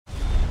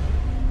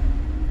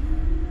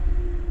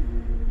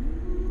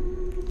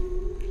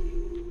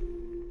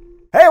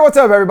what's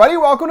up everybody?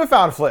 Welcome to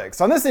Found Flicks.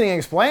 On this Eating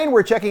Explained,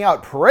 we're checking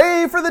out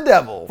Pray for the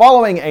Devil,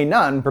 following a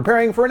nun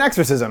preparing for an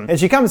exorcism, and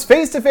she comes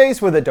face to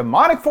face with a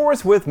demonic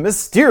force with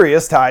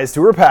mysterious ties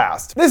to her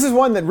past. This is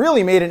one that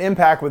really made an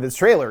impact with its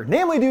trailer,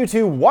 namely due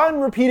to one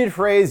repeated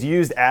phrase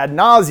used ad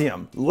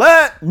nauseum: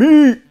 "Let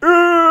me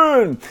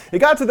in!" It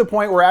got to the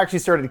point where I actually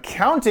started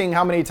counting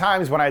how many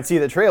times when I'd see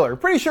the trailer.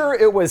 Pretty sure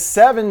it was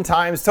 7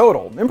 times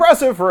total.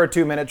 Impressive for a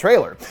 2-minute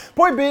trailer.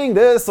 Point being,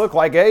 this looked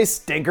like a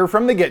stinker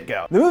from the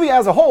get-go. The movie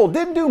as a whole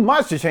didn't do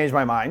much to change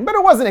my mind, but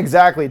it wasn't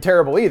exactly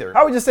terrible either.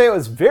 I would just say it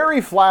was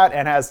very flat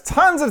and has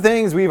tons of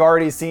things we've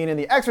already seen in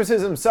the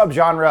exorcism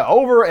subgenre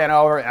over and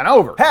over and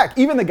over. Heck,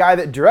 even the guy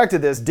that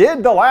directed this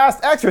did The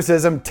Last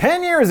Exorcism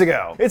 10 years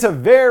ago. It's a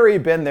very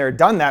been there,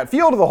 done that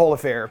feel to the whole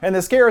affair, and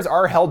the scares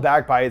are held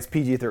back by its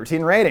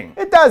PG-13 rating.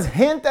 It does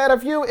hint at a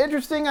few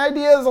interesting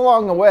ideas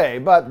along the way,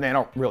 but they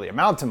don't really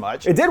amount to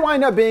much. It did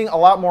wind up being a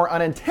lot more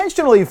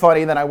unintentionally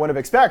funny than I would have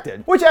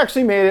expected, which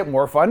actually made it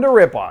more fun to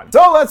rip on.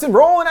 So let's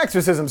enroll in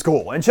exorcism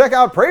school and check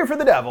out Pray for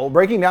the Devil,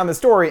 breaking down the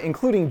story,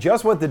 including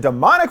just what the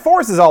demonic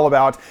force is all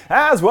about,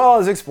 as well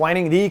as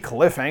explaining the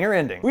cliffhanger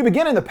ending. We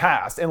begin in the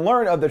past and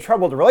learn of the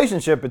troubled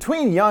relationship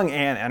between young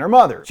Anne and her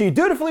mother. She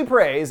dutifully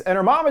prays, and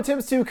her mom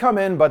attempts to come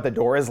in, but the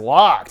door is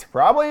locked,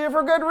 probably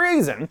for good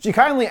reason. She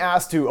kindly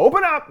asks to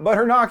open up, but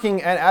her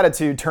knocking and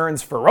attitude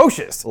turns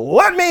ferocious.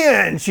 "Let me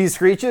in!" she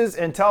screeches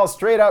until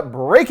straight up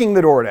breaking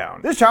the door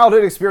down. This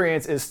childhood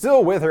experience is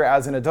still with her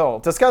as an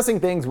adult, discussing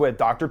things with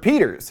Dr.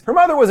 Peters. Her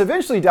mother was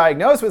eventually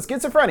diagnosed with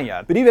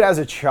schizophrenia, but even as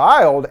a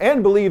child,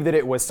 Anne believed that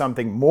it was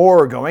something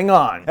more going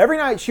on. Every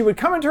night she would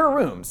come into her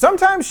room.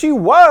 Sometimes she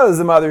was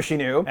the mother she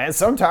knew, and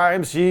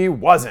sometimes she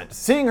wasn't,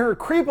 seeing her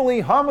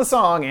creepily hum a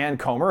song and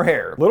comb her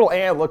hair. Little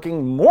Anne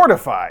looking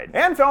mortified.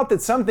 Anne felt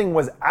that something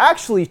was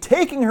actually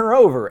taking her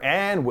over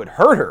and would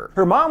hurt her.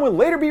 Her mom would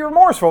later be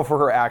remorseful for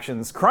her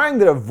actions, crying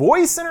that a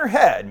voice in her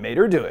head made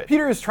her do it.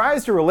 Peters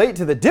tries to relate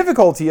to the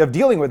difficulty of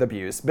dealing with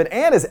abuse, but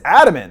Anne is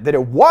adamant that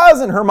it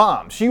wasn't her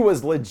mom. She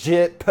was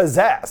legit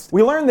possessed.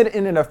 We learn that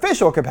in an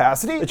official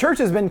capacity, the church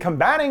has been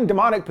combating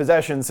demonic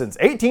possession since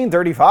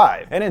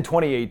 1835, and in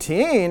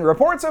 2018,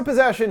 reports of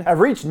possession have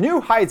reached new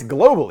heights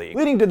globally,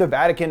 leading to the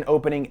Vatican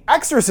opening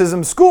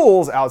exorcism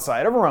schools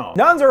outside of Rome.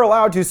 Nuns are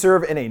allowed to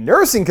serve in a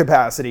nursing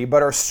capacity,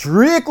 but are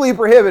strictly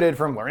prohibited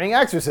from learning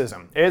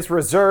exorcism. It's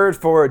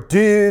reserved for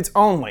dudes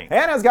only.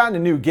 Anne has gotten a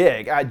new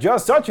gig at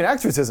just such an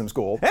exorcism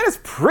school, and it's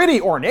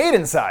pretty ornate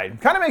inside.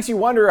 Kind of makes you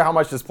wonder how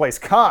much this place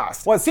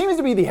costs. What seems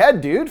to be the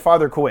head dude,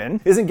 Father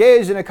Quinn, is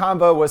engaged in a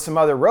convo with some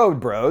other road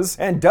bros,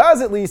 and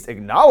does at least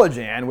acknowledge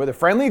Anne with a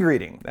friendly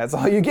greeting. That's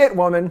all you get,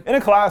 woman. In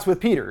a class with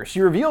Peter,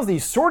 she reveals the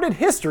sordid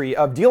history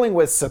of dealing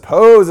with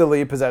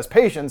supposedly possessed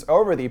patients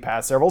over the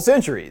past several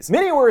centuries.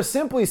 Many were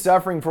simply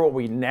suffering for what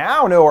we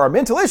now know are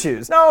mental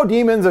issues, no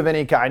demons of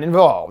any kind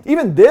involved.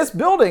 Even this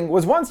building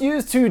was once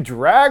used to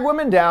drag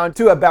women down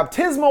to a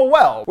baptismal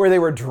well where they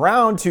were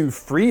drowned to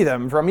free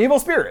them from evil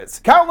spirits.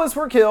 Countless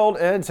were killed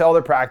until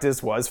the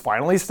practice was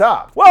finally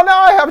stopped. Well, now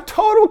I have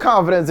total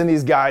confidence in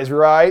these guys,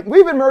 right?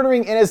 We've been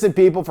murdering innocent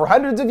people for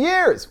hundreds of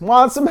years.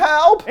 Want some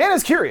help? Anne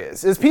is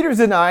curious. Is Peters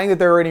denying that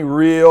there are any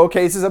real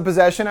cases of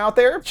possession out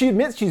there? She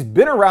admits she's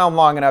been around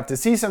long enough to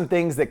see some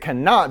things that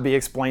cannot be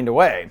explained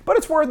away. But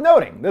it's worth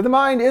noting that the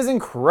mind is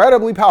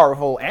incredibly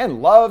powerful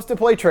and loves to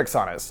play tricks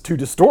on us, to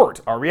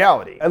distort our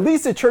reality. At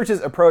least the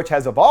church's approach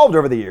has evolved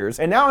over the years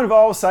and now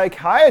involves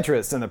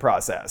psychiatrists in the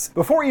process.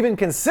 Before even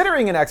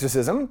considering an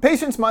exorcism,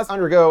 patients must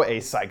undergo a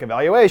psych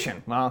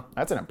evaluation. Well,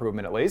 that's an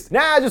improvement at least.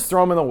 Nah, just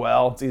throw them in the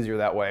well. It's easier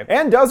that way.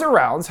 Anne does her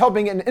rounds,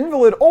 helping an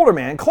invalid older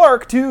man,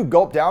 Clark, to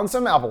gulp down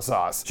some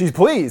applesauce. She's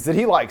pleased that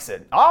he likes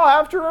it. I'll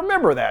have to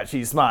remember that,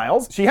 she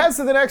smiles. She heads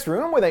to the next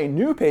room with a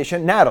new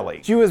patient,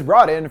 Natalie. She was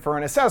brought in for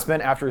an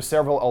assessment after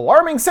several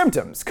alarming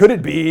symptoms. Could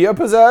it be a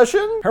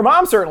possession? Her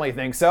mom certainly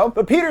thinks so,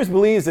 but Peters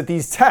believes that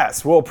these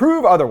tests will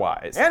prove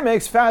otherwise. Anne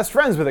makes fast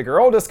friends with the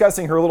girl,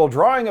 discussing her little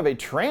drawing of a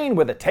train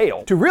with a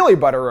tail. To really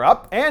butter her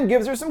up, Anne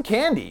gives her some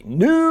candy.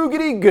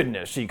 Nougaty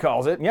goodness, she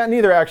calls it. Yet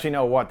neither actually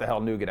know what the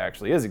hell nougat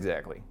actually is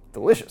exactly.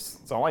 Delicious.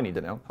 That's all I need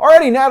to know.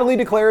 Already, Natalie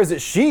declares that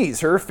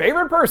she's her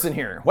favorite person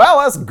here. Well,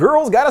 us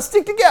girls gotta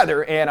stick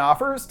together, Anne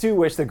offers, to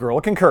which the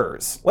girl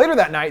concurs. Later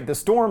that night, the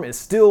storm is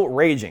still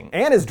raging.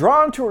 Anne is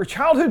drawn to her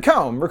childhood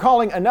comb,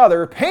 recalling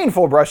another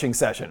painful brushing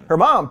session. Her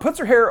mom puts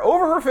her hair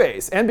over her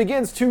face and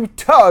begins to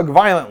tug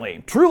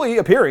violently, truly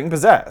appearing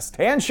possessed.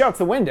 Anne shuts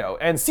the window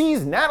and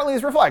sees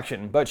Natalie's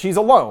reflection, but she's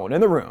alone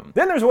in the room.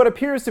 Then there's what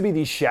appears to be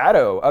the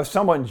shadow of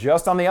someone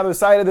just on the other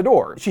side of the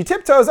door. She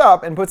tiptoes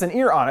up and puts an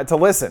ear on it to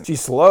listen. She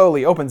slowly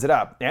opens it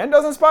up and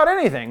doesn't spot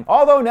anything,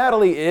 although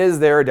Natalie is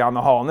there down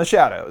the hall in the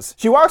shadows.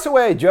 She walks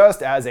away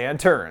just as Anne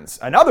turns.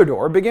 Another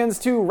door begins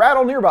to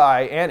rattle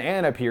nearby and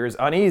Anne appears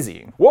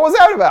uneasy. What was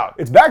that about?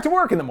 It's back to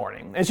work in the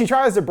morning, and she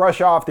tries to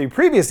brush off the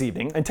previous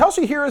evening until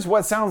she hears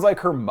what sounds like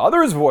her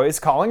mother's voice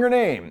calling her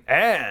name.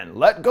 "Anne,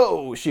 let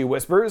go," she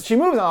whispers. She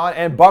moves on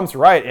and bumps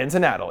right into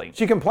Natalie.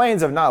 She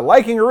complains of not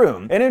liking her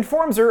room and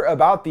informs her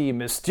about the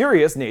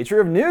mysterious nature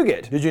of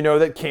nougat. Did you know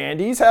that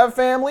candies have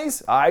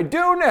families? I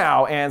do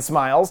now, Anne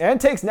smiles. smiles and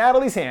takes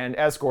Natalie's hand,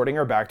 escorting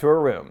her back to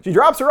her room. She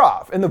drops her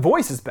off, and the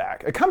voice is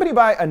back, accompanied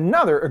by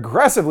another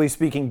aggressively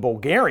speaking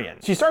Bulgarian.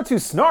 She starts to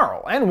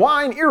snarl and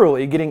whine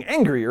eerily, getting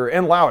angrier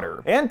and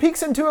louder, and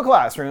peeks into a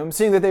classroom,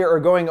 seeing that they are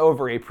going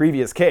over a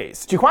previous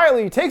case. She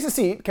quietly takes a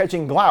seat,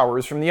 catching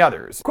glowers from the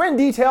others. Quinn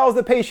details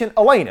the patient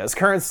Elena's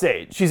current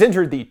state. She's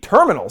entered the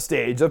terminal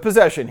stage of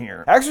possession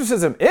here.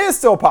 Exorcism is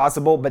still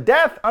possible, but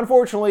death,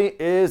 unfortunately,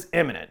 is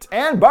imminent.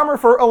 And bummer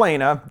for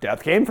Elena,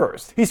 death came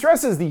first. He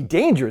stresses the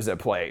dangers at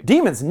play.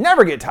 Demons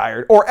never get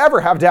tired or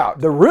ever have doubt.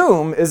 The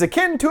room is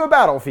akin to a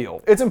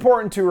battlefield. It's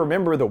important to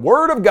remember the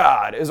Word of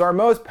God is our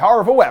most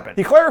powerful weapon.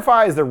 He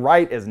clarifies the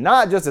rite is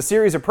not just a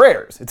series of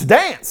prayers, it's a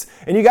dance,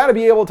 and you gotta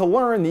be able to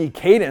learn the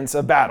cadence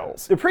of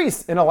battles. The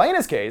priest, in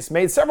Elena's case,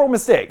 made several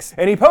mistakes,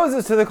 and he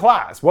poses to the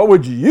class, what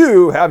would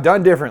you have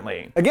done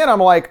differently? Again, I'm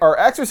like, are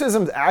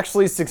exorcisms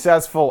actually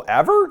successful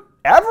ever?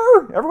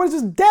 Everyone's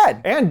just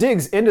dead. And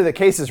digs into the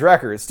case's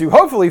records to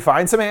hopefully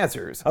find some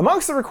answers.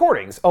 Amongst the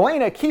recordings,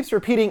 Elena keeps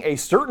repeating a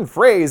certain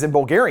phrase in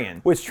Bulgarian,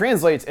 which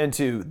translates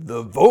into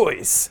the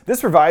voice.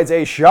 This provides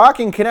a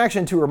shocking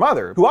connection to her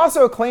mother, who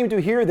also claimed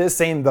to hear this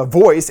same the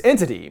voice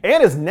entity,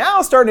 and is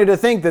now starting to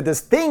think that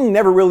this thing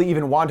never really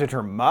even wanted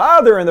her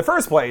mother in the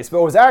first place,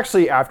 but was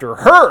actually after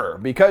her,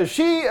 because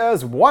she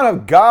is one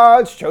of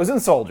God's chosen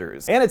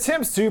soldiers, and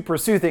attempts to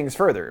pursue things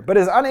further, but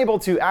is unable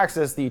to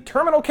access the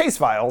terminal case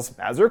files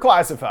as they're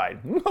classified.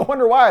 I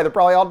wonder why, they're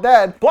probably all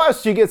dead.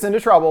 Plus, she gets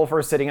into trouble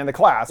for sitting in the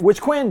class, which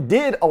Quinn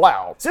did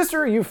allow.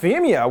 Sister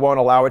Euphemia won't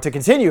allow it to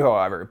continue,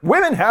 however.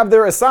 Women have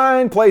their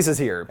assigned places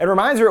here. It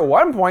reminds her at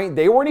one point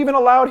they weren't even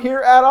allowed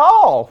here at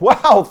all.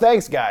 Wow,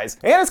 thanks guys.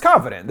 And is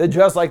confident that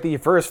just like the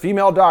first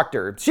female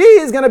doctor,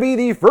 she's gonna be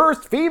the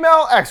first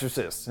female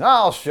exorcist.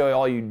 I'll show you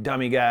all you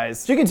dummy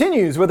guys. She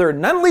continues with her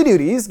nunly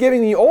duties,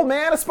 giving the old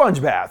man a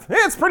sponge bath.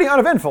 It's pretty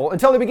uneventful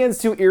until he begins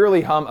to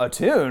eerily hum a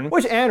tune,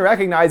 which Anne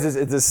recognizes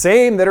is the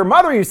same that her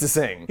mother used to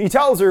sing. He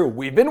tells her,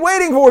 we've been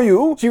waiting for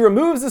you. She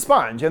removes the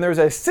sponge and there's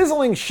a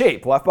sizzling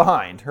shape left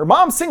behind. Her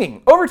mom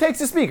singing overtakes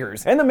the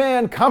speakers and the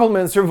man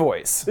compliments her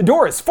voice. The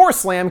door is force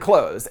slammed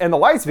closed and the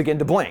lights begin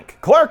to blink.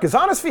 Clark is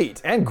on his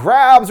feet and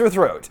grabs her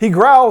throat. He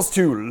growls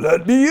to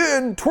let me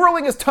in,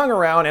 twirling his tongue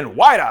around and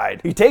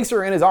wide-eyed. He takes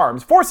her in his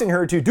arms, forcing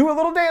her to do a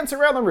little dance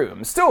around the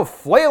room, still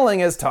flailing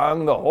his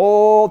tongue the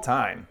whole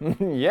time.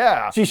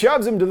 Yeah. She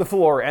shoves him to the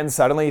floor and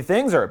suddenly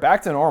things are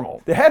back to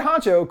normal. The head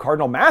honcho,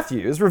 Cardinal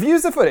Matthews,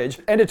 reviews the footage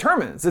and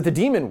determines that the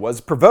demon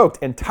was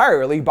provoked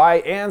entirely by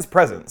Anne's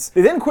presence.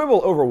 They then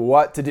quibble over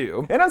what to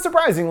do, and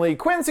unsurprisingly,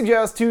 Quinn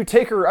suggests to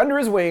take her under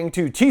his wing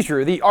to teach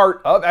her the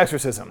art of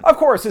exorcism. Of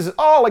course, this is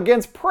all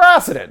against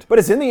precedent, but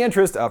it's in the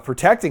interest of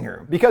protecting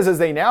her, because as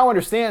they now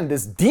understand,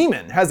 this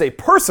demon has a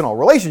personal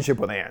relationship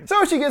with Anne.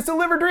 So she gets to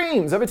live her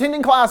dreams of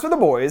attending class with the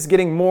boys,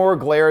 getting more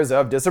glares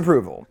of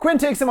disapproval. Quinn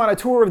takes him on a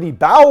tour of the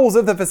bowels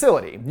of the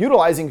facility,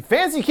 utilizing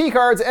fancy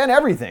keycards and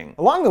everything.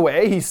 Along the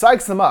way, he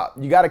psychs them up.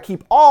 You gotta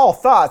keep all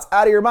thoughts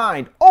out of your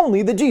mind.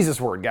 Only the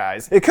Jesus word,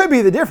 guys. It could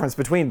be the difference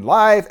between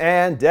life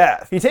and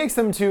death. He takes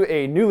them to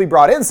a newly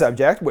brought in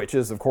subject, which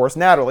is of course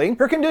Natalie,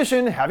 her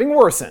condition having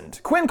worsened.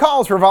 Quinn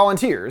calls for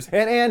volunteers,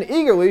 and Anne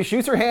eagerly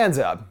shoots her hands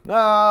up.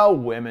 Oh,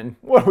 women,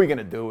 what are we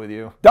gonna do with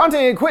you?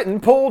 Dante and Quentin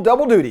pull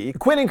double duty,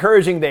 Quinn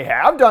encouraging they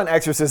have done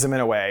exorcism in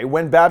a way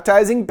when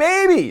baptizing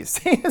babies.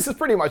 This is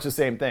pretty much the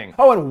same thing.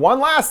 Oh, and one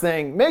last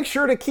thing, make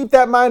sure to keep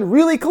that mind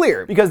really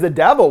clear, because the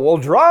devil will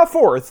draw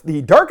forth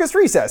the darkest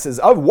recesses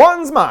of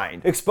one's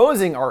mind,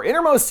 exposing our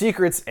innermost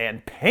secrets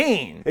and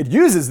pain. It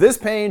uses this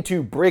pain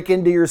to break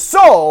into your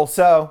soul,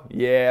 so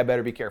yeah,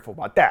 better be careful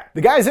about that.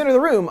 The guys enter the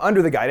room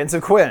under the guidance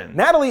of Quinn.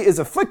 Natalie is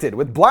afflicted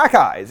with black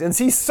eyes and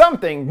sees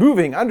something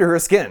moving under her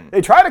skin.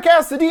 They try to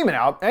cast the demon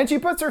out, and she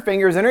puts her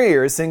fingers in her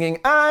ears singing,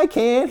 I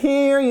can't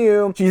hear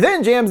you. She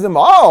then jams them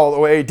all the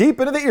way deep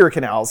into the ear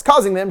canals,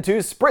 causing them to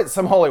spritz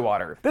some holy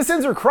water. This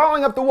sends her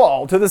crawling up the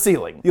wall to the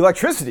ceiling. The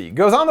electricity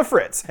goes on the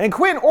fritz, and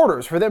Quinn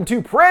orders for them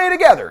to pray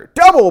together.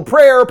 Double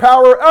prayer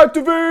power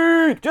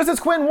activate! Just as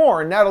Quinn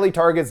warned, Natalie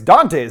targets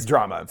Dante's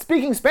drama,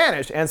 speaking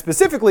Spanish and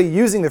specifically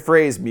using the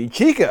phrase mi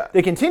chica.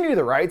 They continue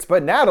the rites,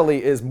 but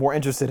Natalie is more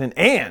interested in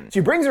Anne. She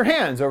brings her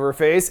hands over her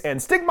face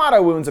and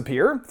stigmata wounds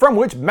appear, from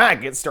which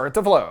maggots start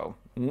to flow.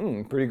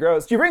 Pretty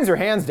gross. She brings her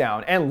hands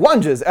down and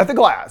lunges at the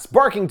glass,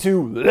 barking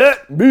to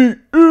let me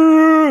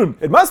in.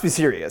 It must be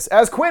serious,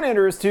 as Quinn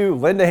enters to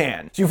lend a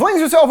hand. She flings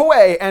herself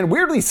away and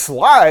weirdly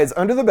slides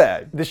under the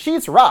bed. The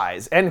sheets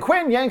rise, and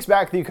Quinn yanks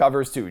back the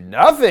covers to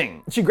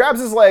nothing. She grabs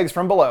his legs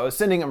from below,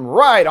 sending him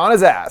right on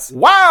his ass.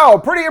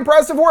 Wow, pretty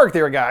impressive work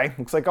there, guy.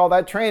 Looks like all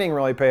that training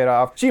really paid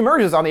off. She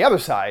emerges on the other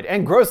side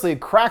and grossly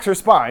cracks her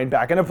spine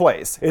back into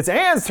place. It's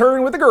Anne's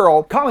turn with the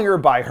girl, calling her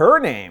by her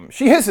name.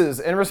 She hisses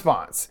in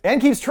response. Anne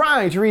keeps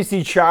trying to reach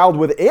the child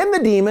within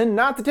the demon,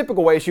 not the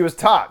typical way she was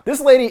taught. This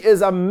lady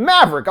is a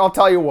maverick, I'll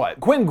tell you what.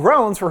 Quinn Quinn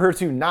groans for her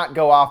to not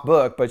go off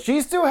book, but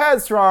she's too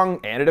headstrong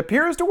and it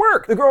appears to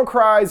work. The girl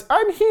cries,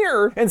 "I'm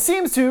here," and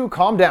seems to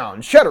calm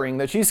down, shuddering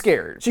that she's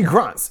scared. She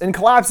grunts and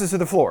collapses to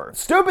the floor.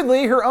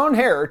 Stupidly, her own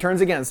hair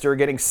turns against her,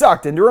 getting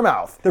sucked into her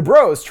mouth. The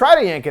bros try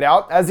to yank it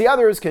out as the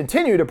others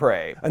continue to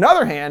pray.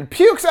 Another hand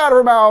pukes out of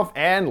her mouth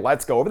and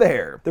lets go of the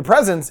hair. The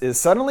presence is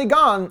suddenly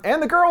gone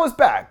and the girl is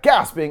back,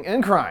 gasping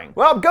and crying.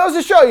 Well, goes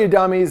to show you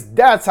dummies,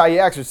 that's how you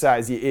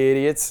exercise, you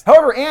idiots.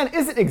 However, Anne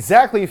isn't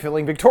exactly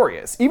feeling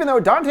victorious, even though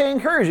Dante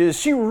encourages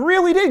she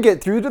really did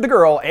get through to the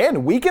girl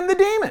and weaken the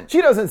demon.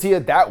 She doesn't see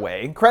it that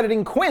way,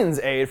 crediting Quinn's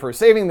aid for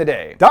saving the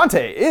day.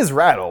 Dante is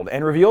rattled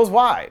and reveals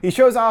why. He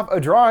shows off a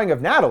drawing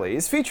of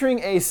Natalie's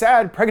featuring a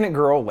sad pregnant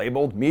girl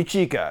labeled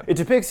Michika. It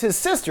depicts his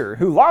sister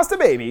who lost a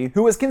baby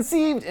who was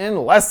conceived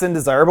in less than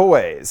desirable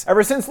ways.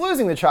 Ever since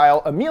losing the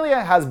child,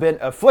 Amelia has been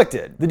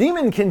afflicted. The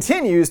demon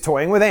continues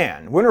toying with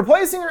Anne. When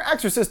replacing her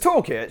exorcist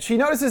toolkit, she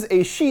notices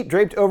a sheet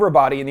draped over a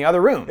body in the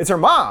other room. It's her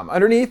mom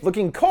underneath,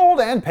 looking cold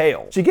and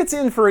pale. She gets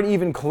in for an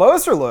even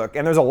closer look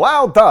and there's a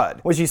loud thud.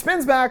 When she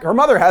spins back, her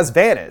mother has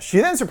vanished. She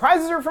then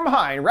surprises her from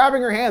behind,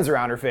 wrapping her hands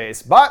around her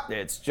face, but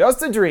it's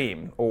just a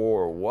dream.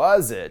 Or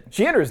was it?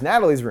 She enters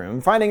Natalie's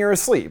room, finding her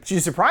asleep. She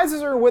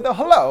surprises her with a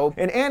hello,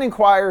 and Anne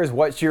inquires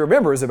what she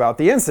remembers about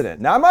the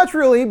incident. Not much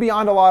really,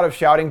 beyond a lot of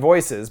shouting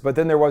voices, but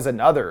then there was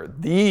another,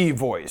 the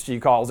voice, she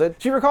calls it.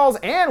 She recalls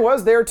Anne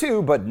was there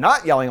too, but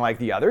not yelling like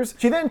the others.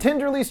 She then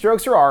tenderly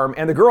strokes her arm,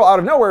 and the girl out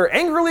of nowhere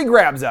angrily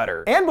grabs at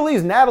her. Anne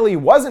believes Natalie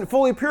wasn't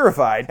fully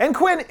purified, and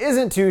Quinn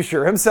isn't too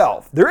sure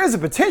himself. There is a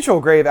potential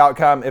grave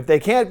outcome if they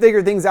can't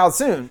figure things out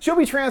soon. She'll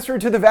be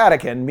transferred to the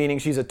Vatican, meaning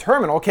she's a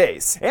terminal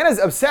case. Anne is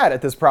upset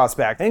at this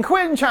prospect, and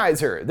Quinn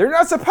chides her. They're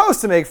not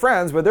supposed to make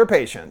friends with their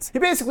patients. He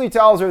basically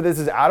tells her this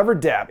is out of her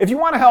depth. If you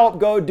want to help,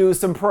 go do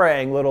some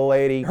praying, little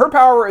lady. Her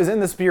power is in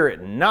the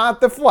spirit,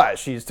 not the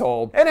flesh, she's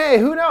told. And hey,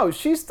 who knows,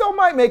 she still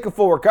might make a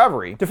full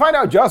recovery. To find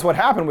out just what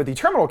happened with the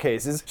terminal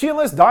cases, she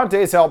enlists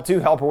Dante's help to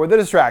help her with the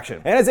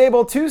distraction, and is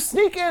able to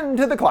sneak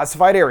into the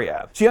classified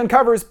area. She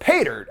uncovers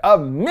pay dirt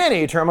of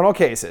many terminal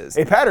cases.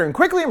 A pattern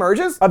quickly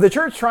emerges of the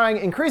church trying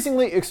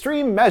increasingly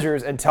extreme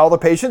measures until the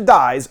patient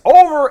dies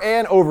over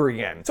and over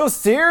again. So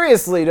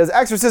seriously, does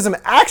exorcism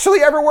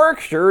actually ever work?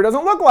 Sure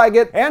doesn't look like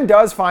it. And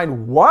does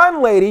find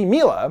one lady,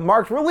 Mila,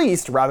 marked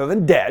released rather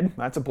than dead.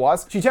 That's a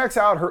plus. She checks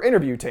out her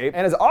interview tape,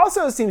 and as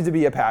also seems to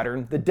be a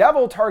pattern, the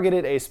devil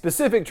targeted a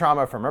specific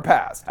trauma from her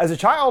past. As a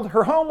child,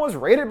 her home was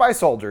raided by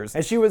soldiers,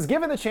 and she was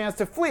given the chance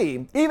to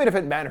flee, even if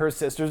it meant her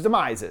sister's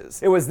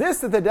demises. It was this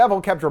that the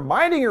devil kept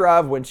reminding her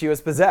of when she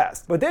was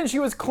possessed. But then she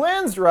was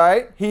cleansed,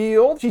 right?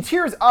 Healed. She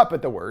tears up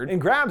at the word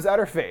and grabs at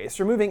her face,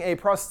 removing a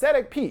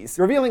prosthetic piece,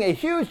 revealing a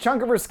huge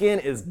chunk of her skin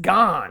is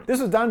gone. This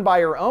was done by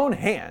her own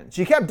hand.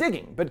 She kept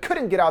digging, but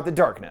couldn't get out the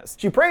darkness.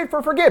 She prayed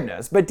for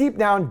forgiveness, but deep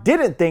down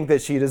didn't think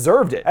that she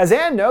deserved it. As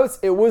Anne notes,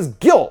 it was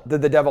guilt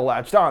that the devil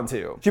latched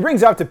onto. She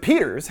brings up to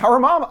Peters how her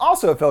mom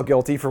also felt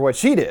guilty for what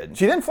she did.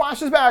 She then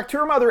flashes back to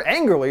her mother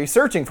angrily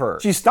searching for her.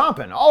 She's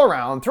stomping all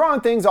around,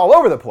 throwing things all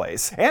over the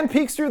place, and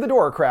peeks through the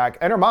door crack,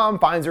 and her mom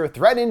finds her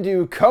threatening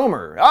to comb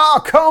her. "I'll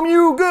comb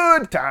you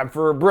good! Time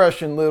for a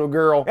brushing, little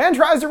girl," and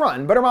tries to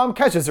run, but her mom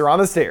catches her on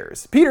the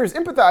stairs. Peters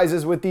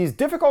empathizes with these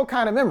difficult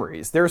kind of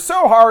memories. They're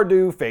so hard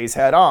to face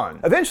head on.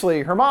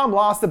 Eventually, her mom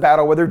lost the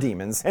battle with her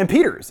demons, and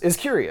Peters is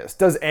curious.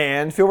 Does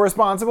Anne feel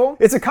responsible?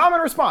 It's a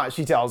common response,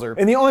 she tells her,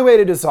 and the only way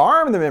to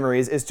disarm the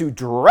memories is to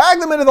drag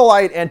them into the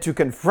light and to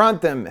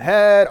confront them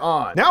head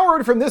on. Now,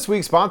 word from this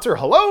week's sponsor,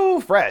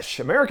 HelloFresh,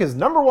 America's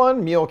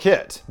 #1 meal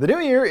kit. The new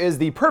year is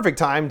the perfect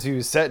time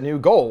to set new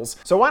goals,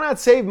 so why not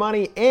save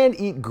money and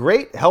eat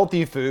great,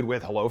 healthy food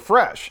with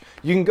HelloFresh?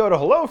 You can go to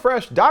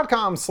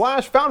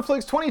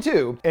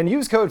hellofresh.com/FoundFlix22 and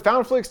use code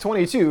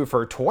FoundFlix22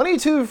 for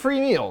 22 free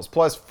meals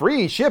plus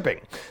free shipping.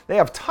 They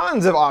have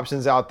tons of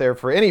options out there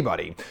for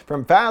anybody,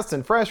 from fast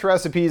and fresh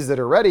recipes that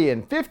are ready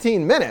in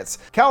 15 minutes,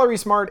 calorie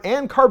smart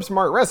and carb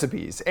smart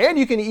recipes, and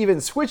you can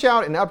even switch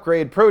out and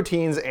upgrade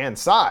proteins and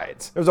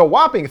sides. There's a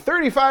whopping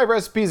 35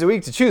 recipes a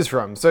week to choose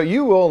from, so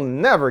you will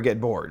never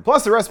get bored.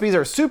 Plus, the recipes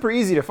are super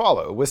easy to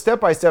follow with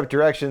step-by-step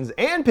directions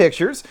and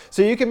pictures,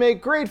 so you can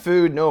make great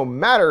food no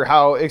matter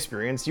how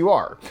experienced you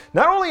are.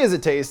 Not only is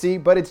it tasty,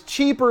 but it's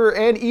cheaper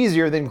and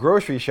easier than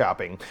grocery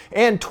shopping,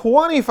 and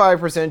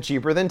 25%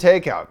 cheaper than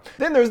takeout.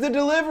 Then there's the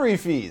delivery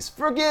fees.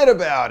 Forget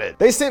about it.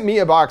 They sent me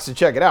a box to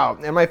check it out,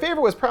 and my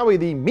favorite was probably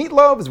the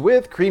meatloaves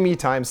with creamy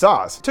thyme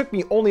sauce. It took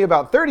me only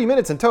about 30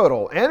 minutes in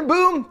total, and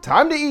boom,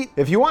 time to eat.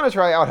 If you want to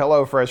try out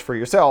HelloFresh for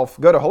yourself,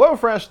 go to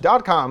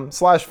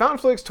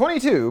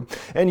hellofresh.com/FoundFlix22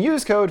 and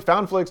use code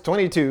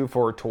FoundFlix22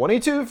 for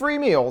 22 free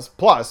meals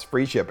plus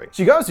free shipping.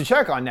 She goes to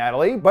check on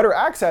Natalie, but her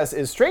access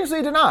is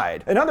strangely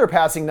denied. Another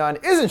passing nun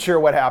isn't sure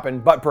what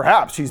happened, but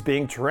perhaps she's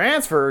being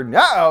transferred.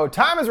 Uh-oh,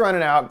 time is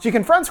running out. She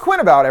confronts Quinn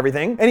about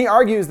everything, and he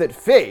argues that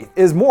faith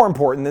is more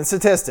important than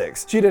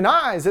statistics. She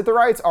denies that the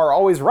rights are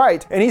always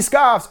right, and he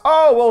scoffs,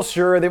 "Oh, well,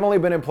 sure, they've only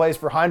been in place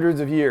for hundreds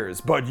of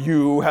years, but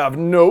you have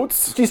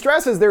notes?" She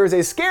stresses there is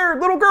a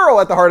scared little girl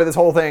at the heart of this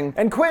whole thing,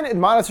 and Quinn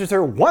admonishes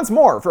her once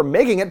more for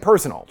making it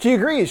personal. She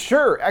agrees,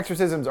 sure,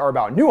 exorcisms are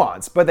about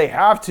nuance, but they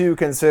have to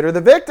consider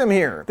the victim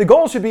here. The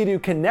goal should be to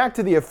connect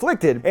to the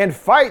afflicted and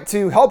fight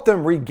to help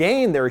them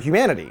regain their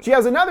humanity. She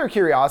has another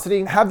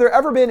curiosity: have there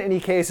ever been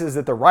any cases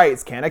that the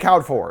rites can't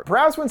account for?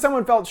 Perhaps when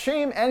someone felt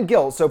shame and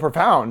guilt so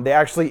profound they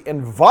actually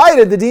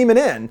invited the demon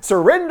in,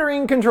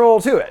 surrendering control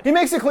to it. He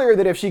makes it clear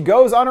that if she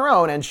goes on her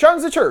own and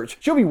shuns the church,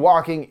 she'll be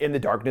walking in the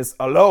darkness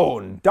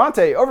alone.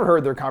 Dante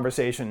overheard their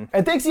conversation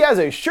and thinks he has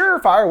a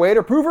surefire way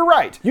to prove her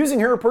right, using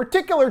her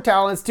particular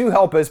talents to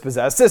help his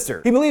possessed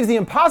sister. He believes the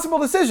impossible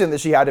decision that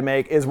she had to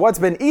make is what's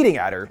been eating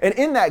at her, and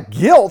in that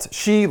guilt,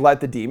 she let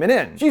the demon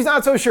in. She's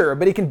not so sure,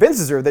 but he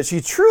convinces her that she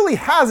truly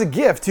has a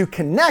gift to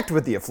connect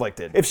with the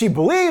afflicted. If she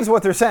believes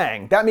what they're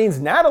saying, that means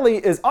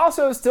Natalie is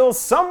also still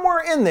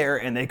somewhere in there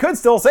and they could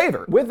still save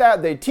her. With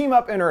that, they team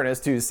up in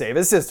earnest to save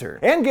his sister.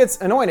 Anne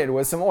gets anointed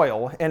with some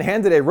oil and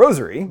handed a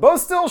rosary,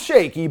 both still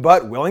shaky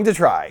but willing to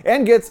try.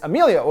 Anne gets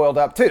Amelia oiled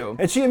up too,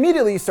 and she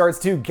immediately starts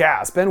to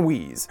gasp and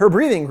wheeze. Her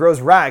breathing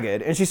grows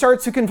ragged and she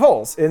starts to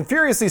convulse and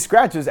furiously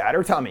scratches at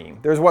her tummy.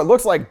 There's what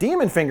looks like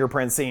demon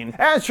fingerprints seen,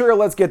 and sure,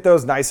 let's get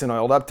those nice and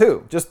oiled up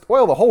too. Just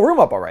oil the whole room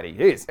up already,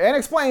 jeez. Anne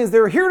explains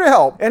they're here to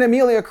help, and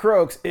Amelia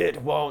croaks,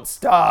 "It won't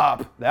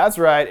stop." That's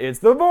right, it's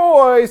the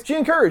voice. She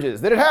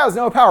encourages that it has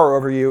no power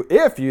over you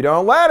if you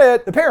don't let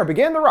it. The pair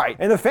begin the rite,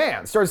 and the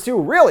fan starts to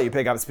really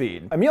pick up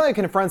speed. Amelia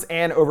confronts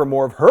Anne over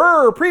more of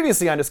her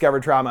previously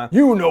undiscovered trauma.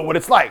 "You know what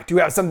it's like to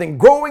have something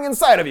growing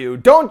inside of you,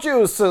 don't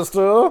you,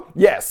 sister?"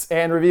 "Yes,"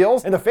 Anne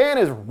reveals, and the fan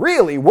is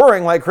really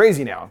whirring like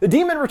crazy now. The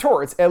demon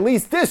retorts, "At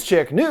least this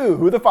chick knew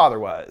who the father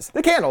was."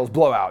 The candles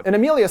blow out, and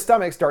Amelia's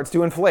stomach starts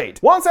to inflate.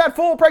 Once at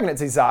full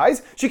pregnancy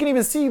size, she can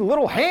even see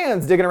little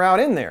hands digging around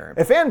in there.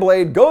 A fan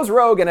blade goes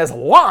rogue and is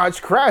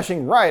launched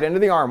crashing right into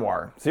the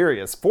armoire.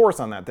 Serious force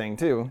on that thing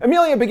too.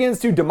 Amelia begins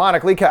to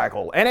demonically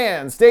cackle, and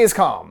Anne stays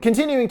calm,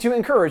 continuing to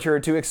encourage her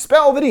to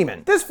expel the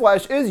demon. "This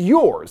flesh is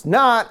yours,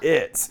 not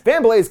its."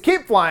 Fan blades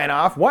keep flying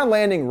off, one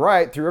landing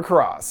right through a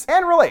cross.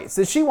 Anne relates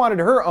that she wanted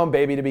her own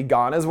baby to be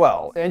gone as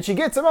well, and she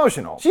gets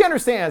emotional. She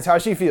understands how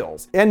she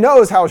feels, and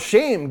knows how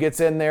shame gets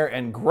in there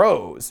and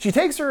grows. She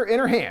takes her in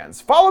her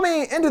hands. "Follow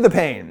me into the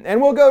pain,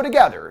 and we'll go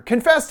together.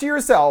 Confess to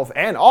yourself,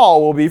 and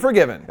all will be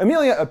forgiven."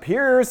 Amelia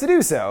appears to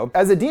do so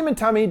as the demon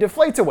tummy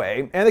deflates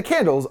away, and the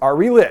candles are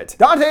relit.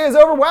 Dante is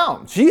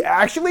overwhelmed. She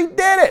actually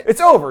did it!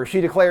 "It's over,"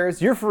 she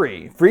declares. "You're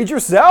free. Freed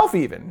yourself,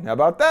 even. How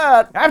about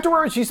that?"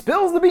 Afterwards, she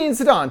spills the beans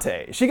to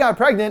Dante. She got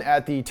pregnant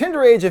at the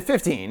tender age of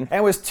 15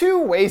 and was too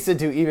wasted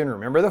to even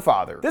remember the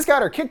father. This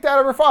got her kicked out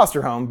of her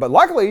foster home, but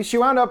luckily she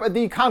wound up at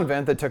the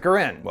convent that took her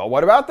in. Well,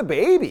 what about the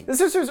baby? The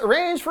sisters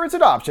arranged for its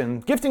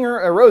adoption, gifting her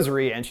a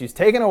rosary, and she's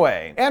taken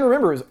away. Anne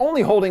remembers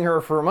only holding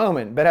her for a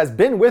moment, but has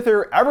been with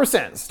her ever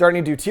since,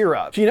 starting to tear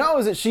up. She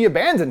knows that she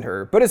abandoned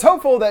her, but is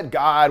hopeful that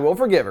God will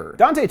forgive her.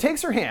 Dante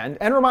takes her hand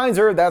and reminds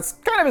her that's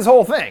kind of his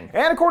whole thing,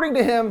 and according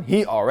to him,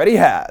 he already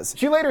has.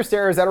 She later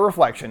stares at a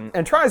reflection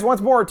and tries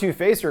once more to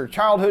face her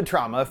childhood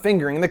trauma,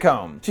 fingering the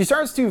comb. She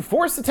starts to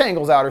force the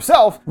tangles out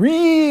herself,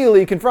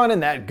 really confronting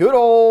that good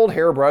old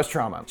hairbrush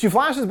trauma. She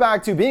flashes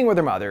back to being with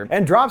her mother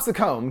and drops the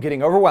comb,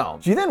 getting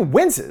overwhelmed. She then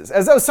winces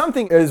as though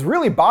something is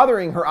really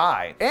bothering her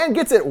eye, and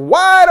gets it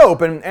wide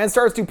open and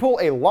starts to pull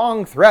a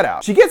long thread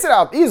out. She gets it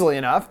out easily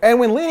enough, and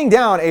when leaning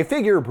down, a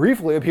figure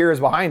briefly appears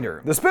behind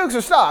her. The spooks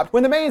are stopped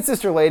when the main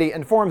sister lady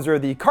informs her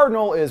the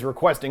cardinal is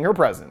requesting her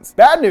presence.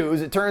 Bad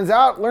news, it turns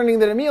out, learning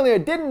that Amelia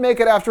didn't make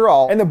it after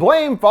all, and the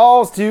blame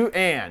falls to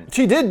Anne.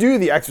 She did do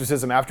the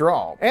exorcism after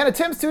all. Anne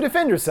attempts to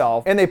defend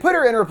herself, and they put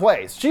her in her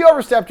place. She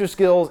overstepped her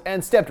skills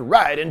and stepped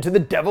right into the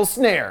devil's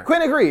snare.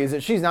 Quinn agrees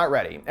that she's not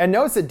ready, and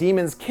notes that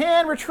demons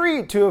can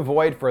retreat to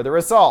avoid further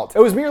assault.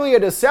 It was merely a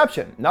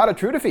deception, not a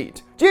true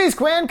defeat. Geez,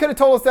 Quinn could have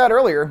told us that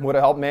earlier. Would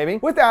have helped maybe.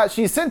 With that,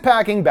 she's sent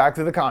packing back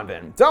to the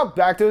convent. So,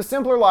 back to a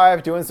simpler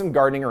life, doing some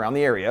gardening around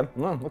the area.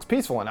 Well, looks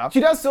peaceful enough.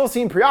 She does still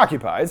seem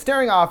preoccupied,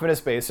 staring off into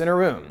space in her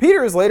room.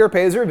 Peters later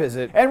pays her a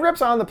visit and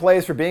rips on the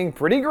place for being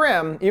pretty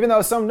grim, even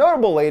though some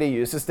notable lady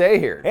used to stay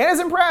here. Anna's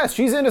impressed.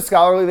 She's into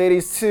scholarly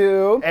ladies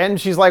too. And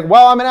she's like,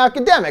 well, I'm an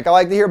academic. I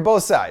like to hear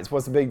both sides.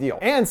 What's the big deal?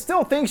 Anne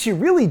still thinks she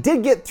really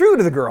did get through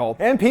to the girl.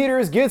 And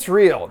Peters gets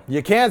real.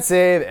 You can't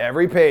save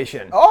every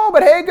patient. Oh,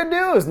 but hey, good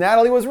news.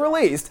 Natalie was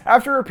released.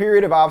 After a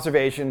period of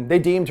observation, they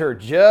deemed her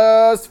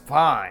just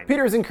fine.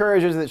 Peters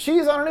encourages that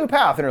she's on a new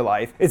path in her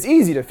life. It's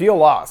easy to feel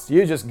lost.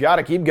 You just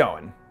gotta keep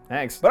going.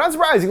 Thanks. But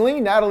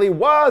unsurprisingly, Natalie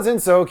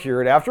wasn't so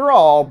cured after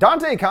all.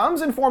 Dante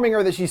comes informing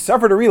her that she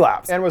suffered a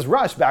relapse and was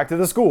rushed back to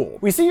the school.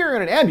 We see her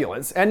in an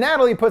ambulance, and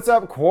Natalie puts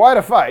up quite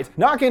a fight,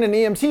 knocking an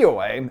EMT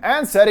away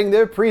and setting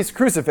the priest's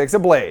crucifix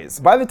ablaze.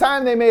 By the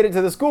time they made it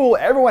to the school,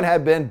 everyone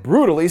had been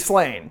brutally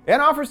slain.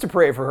 Anne offers to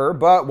pray for her,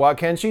 but what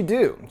can she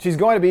do? She's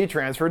going to be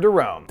transferred to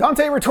Rome.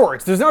 Dante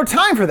retorts, there's no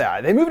time for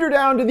that. They moved her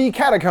down to the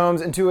catacombs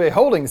into a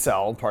holding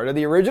cell, part of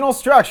the original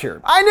structure.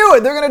 I knew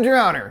it, they're gonna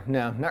drown her.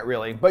 No, not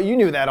really, but you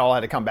knew that all had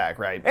to come back back,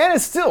 right? And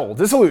is still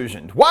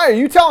disillusioned. Why are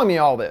you telling me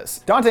all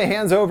this? Dante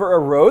hands over a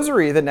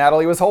rosary that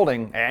Natalie was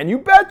holding, and you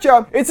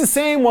betcha, it's the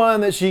same one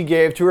that she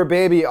gave to her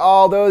baby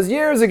all those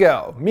years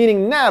ago,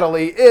 meaning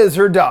Natalie is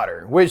her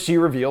daughter, which she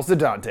reveals to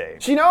Dante.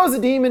 She knows the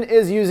demon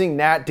is using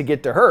Nat to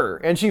get to her,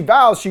 and she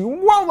vows she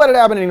won't let it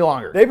happen any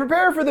longer. They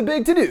prepare for the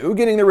big to-do,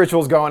 getting the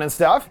rituals going and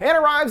stuff, and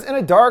arrives in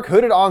a dark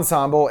hooded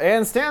ensemble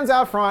and stands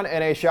out front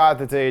in a shot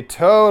that's a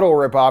total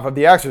ripoff of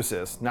The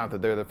Exorcist. Not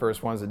that they're the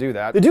first ones to do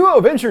that. The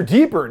duo venture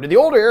deeper into the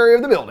older area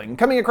of the building,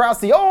 coming across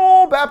the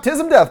old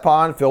baptism death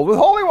pond filled with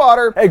holy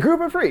water. A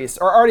group of priests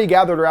are already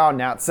gathered around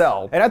Nat's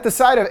cell, and at the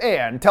sight of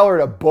Anne, tell her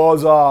to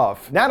buzz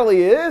off.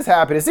 Natalie is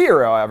happy to see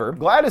her, however,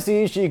 glad to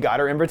see she got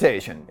her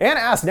invitation. Anne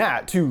asks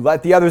Nat to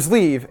let the others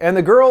leave, and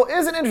the girl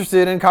isn't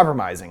interested in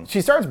compromising.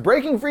 She starts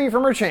breaking free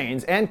from her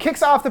chains and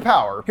kicks off the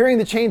power, hearing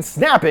the chains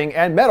snapping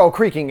and metal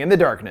creaking in the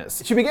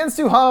darkness. She begins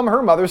to hum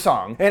her mother's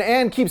song, and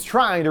Anne keeps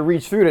trying to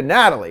reach through to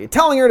Natalie,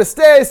 telling her to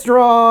stay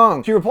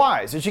strong. She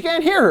replies that she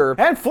can't hear her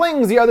and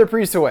flings the other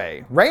priest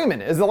away.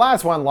 Raymond is the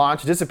last one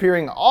launched,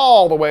 disappearing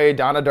all the way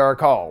down a dark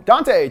hall.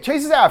 Dante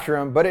chases after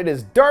him, but it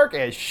is dark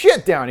as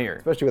shit down here,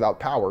 especially without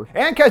power.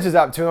 Anne catches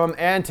up to him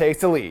and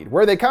takes the lead,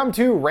 where they come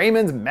to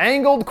Raymond's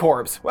mangled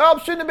corpse. Well,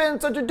 shouldn't have been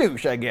such a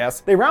douche, I guess.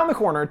 They round the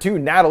corner to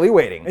Natalie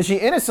waiting, and she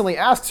innocently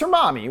asks her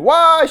mommy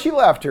why she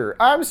left her.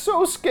 I'm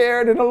so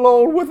scared and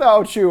alone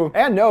without you.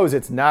 Anne knows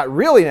it's not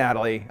really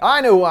Natalie.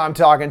 I know who I'm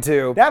talking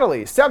to.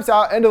 Natalie steps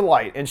out into the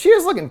light, and she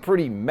is looking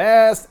pretty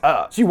messed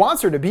up. She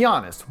wants her to be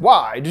honest.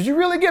 Why did you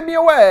really get me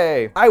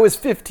away? I was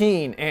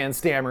 15, Anne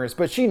stammers,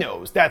 but she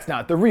knows that's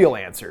not the real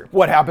answer.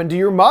 What happened to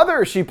your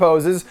mother? She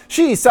poses.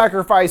 She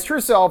sacrificed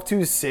herself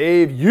to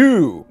save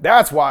you.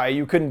 That's why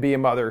you couldn't be a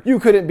mother. You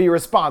couldn't be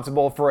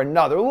responsible for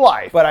another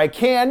life. But I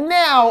can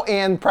now,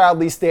 Anne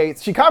proudly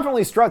states. She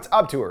confidently struts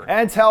up to her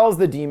and tells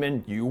the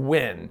demon, you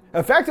win.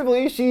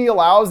 Effectively, she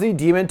allows the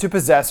demon to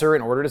possess her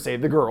in order to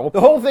save the girl.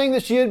 The whole thing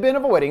that she had been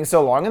avoiding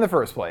so long in the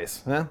first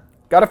place.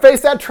 Gotta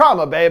face that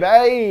trauma,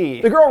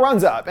 baby! The girl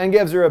runs up and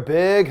gives her a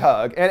big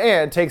hug, and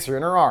Anne takes her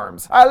in her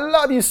arms. I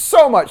love you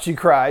so much, she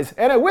cries,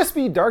 and a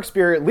wispy dark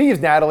spirit leaves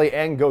Natalie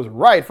and goes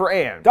right for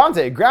Anne.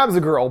 Dante grabs the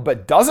girl,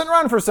 but doesn't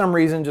run for some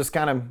reason, just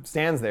kind of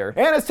stands there.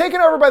 Anne is taken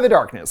over by the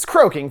darkness,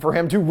 croaking for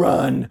him to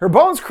run. Her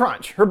bones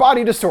crunch, her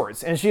body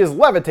distorts, and she is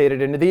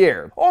levitated into the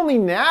air. Only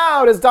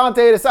now does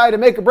Dante decide to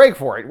make a break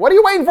for it. What are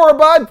you waiting for,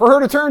 bud? For her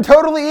to turn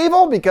totally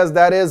evil? Because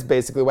that is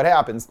basically what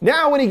happens.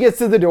 Now when he gets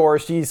to the door,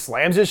 she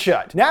slams it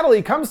shut.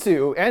 Natalie comes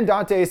to, and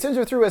Dante sends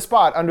her through a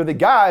spot under the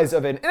guise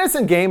of an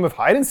innocent game of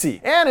hide and seek.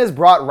 Anne is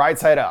brought right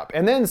side up,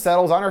 and then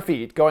settles on her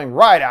feet, going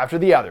right after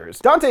the others.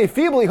 Dante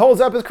feebly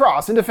holds up his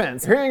cross in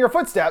defense, hearing her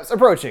footsteps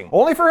approaching,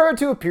 only for her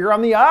to appear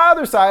on the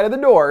other side of the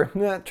door.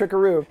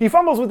 Trickaroo. He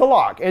fumbles with the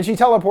lock, and she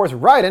teleports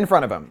right in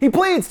front of him. He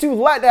pleads to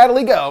let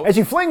Natalie go, and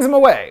she flings him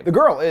away. The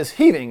girl is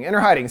heaving in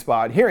her hiding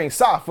spot, hearing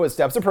soft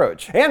footsteps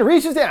approach, and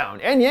reaches down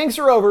and yanks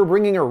her over,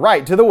 bringing her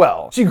right to the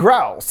well. She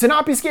growls to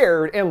not be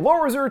scared and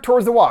lowers her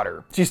towards the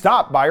water. She's stopped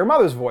by her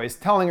mother's voice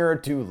telling her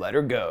to let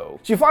her go.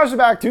 She flashes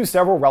back to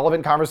several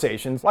relevant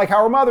conversations, like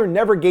how her mother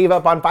never gave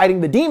up on fighting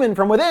the demon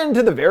from within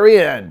to the very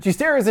end. She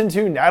stares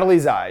into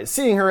Natalie's eyes,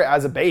 seeing her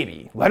as a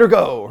baby. Let her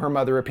go, her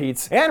mother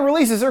repeats, and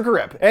releases her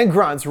grip, and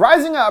grunts,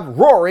 rising up,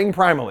 roaring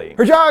primally.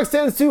 Her jaw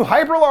extends to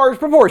hyper-large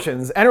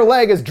proportions, and her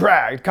leg is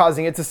dragged,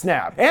 causing it to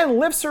snap, and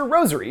lifts her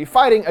rosary,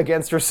 fighting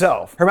against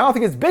herself. Her mouth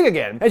gets big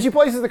again, and she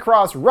places the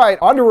cross right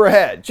onto her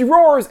head. She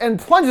roars and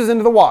plunges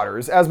into the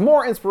waters as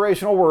more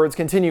inspirational words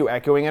continue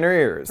echoing in her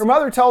ears. Her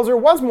mother tells her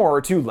once more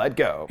to let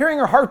go, hearing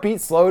her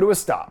heartbeat slow to a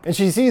stop, and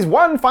she sees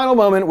one final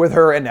moment with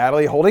her and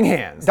Natalie holding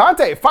hands.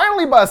 Dante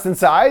finally busts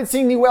inside,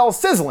 seeing the well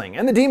sizzling,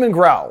 and the demon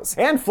growls,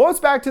 and floats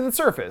back to the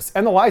surface,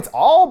 and the lights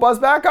all buzz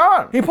back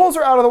on. He pulls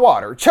her out of the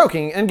water,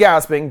 choking and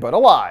gasping, but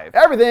alive.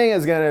 Everything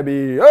is gonna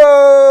be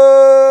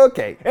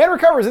okay. And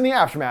recovers in the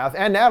aftermath,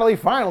 and Natalie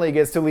finally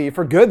gets to leave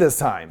for good this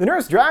time. The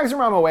nurse drags her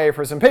mom away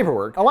for some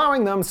paperwork,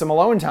 allowing them some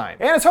alone time,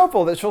 and is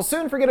hopeful that she'll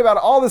soon forget about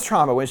all this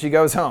trauma when she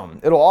goes home.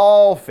 It'll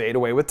all fade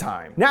away with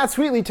time. Nat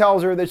sweetly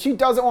tells her that she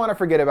doesn't want to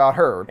forget about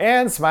her,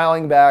 and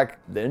smiling back,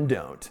 then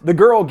don't. The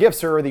girl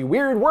gifts her the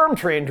weird worm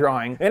train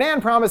drawing, and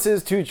Anne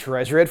promises to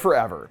treasure it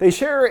forever. They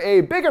share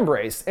a big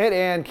embrace, and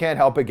Anne can't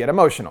help but get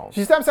emotional.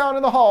 She steps out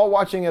in the hall,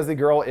 watching as the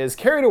girl is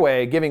carried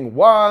away, giving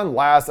one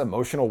last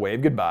emotional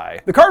wave goodbye.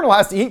 The cardinal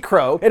has to eat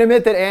crow and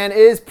admit that Anne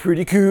is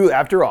pretty cool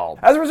after all.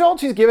 As a result,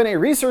 she's given a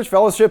research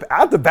fellowship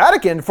at the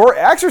Vatican for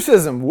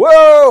exorcism.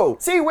 Whoa!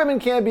 See, women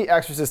can be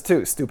exorcists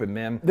too, stupid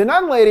men. The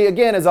nun lady,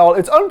 again, is all,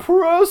 it's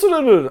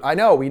unprecedented. I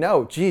know, we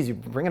know. Geez, you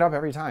bring it up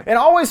every time. And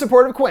always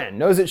supportive Quinn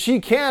knows that she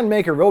can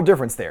make a real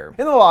difference there.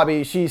 In the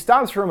lobby, she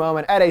stops for a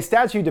moment at a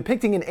statue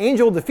depicting an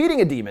angel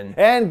defeating a demon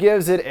and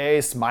gives it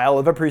a smile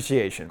of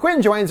appreciation.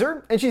 Quinn joins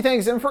her, and she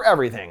thanks him for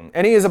everything,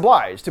 and he is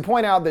obliged to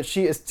point out that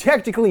she is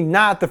technically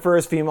not the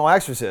first female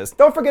exorcist.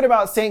 Don't forget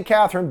about St.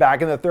 Catherine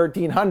back in the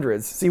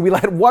 1300s. See, we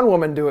let one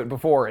woman do it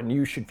before, and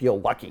you should feel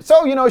lucky.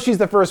 So, you know, she's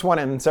the first one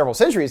in several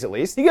centuries at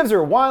least. He gives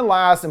her one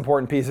last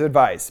important piece of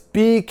advice.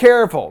 Be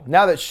careful.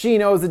 Now that she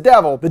knows the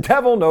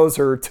devil knows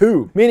her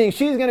too. Meaning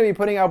she's gonna be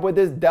putting up with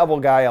this devil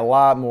guy a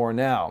lot more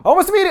now.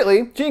 Almost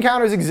immediately, she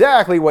encounters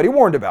exactly what he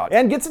warned about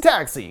and gets a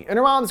taxi, and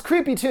her mom's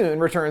creepy tune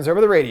returns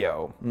over the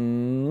radio.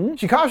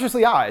 She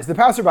cautiously eyes the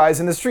passerbys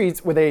in the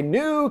streets with a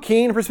new,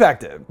 keen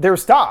perspective. They're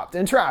stopped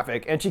in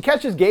traffic, and she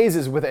catches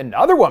gazes with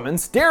another woman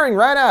staring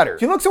right at her.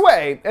 She looks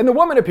away, and the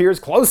woman appears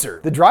closer.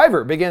 The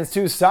driver begins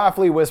to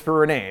softly whisper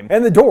her name,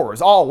 and the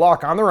doors all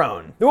lock on their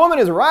own. The woman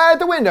is right at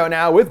the window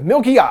now with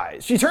milky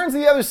eyes. She turns to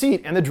the other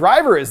seat, and the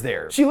driver is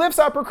there. She lifts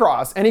up her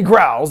cross, and he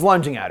growls,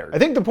 lunging at her. I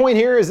think the point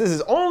here is this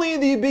is only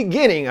the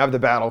beginning of the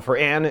battle for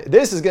Anne.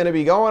 This is going to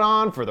be going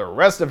on for the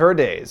rest of her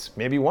days.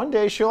 Maybe one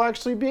day she'll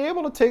actually be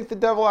able to take the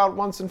devil out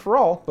once and for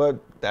all, but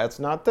that's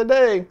not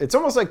today. It's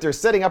almost like they're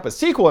setting up a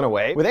sequel in a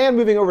way, with Anne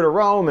moving over to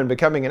Rome and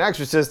becoming an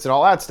exorcist and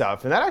all that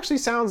stuff, and that actually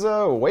sounds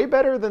way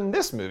better than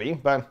this movie,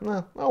 but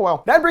oh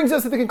well. That brings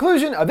us to the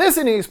conclusion of this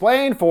ending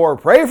explained for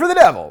Pray for the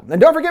Devil.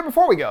 And don't forget,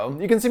 before we go,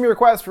 you can send me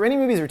requests for any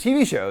movies or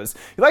TV shows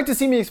you'd like to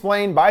see me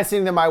explain by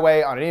sending them my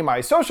way on any of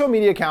my social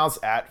media accounts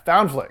at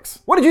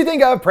FoundFlix. What did you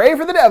think of Pray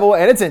for the Devil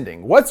and its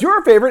ending? What's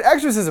your favorite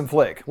exorcism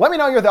flick? Let me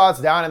know your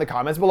thoughts down in the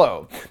comments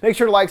below. Make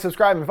sure to like,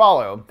 subscribe, and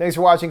follow. Thanks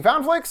for watching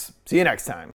FoundFlix. See you next time.